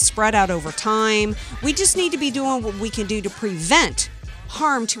vaccinations can be spread out over time. We just need to be doing what we can do to prevent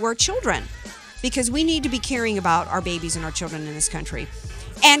harm to our children, because we need to be caring about our babies and our children in this country,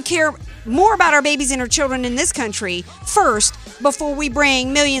 and care more about our babies and our children in this country first before we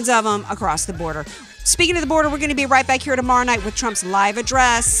bring millions of them across the border. Speaking of the border, we're going to be right back here tomorrow night with Trump's live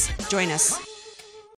address. Join us.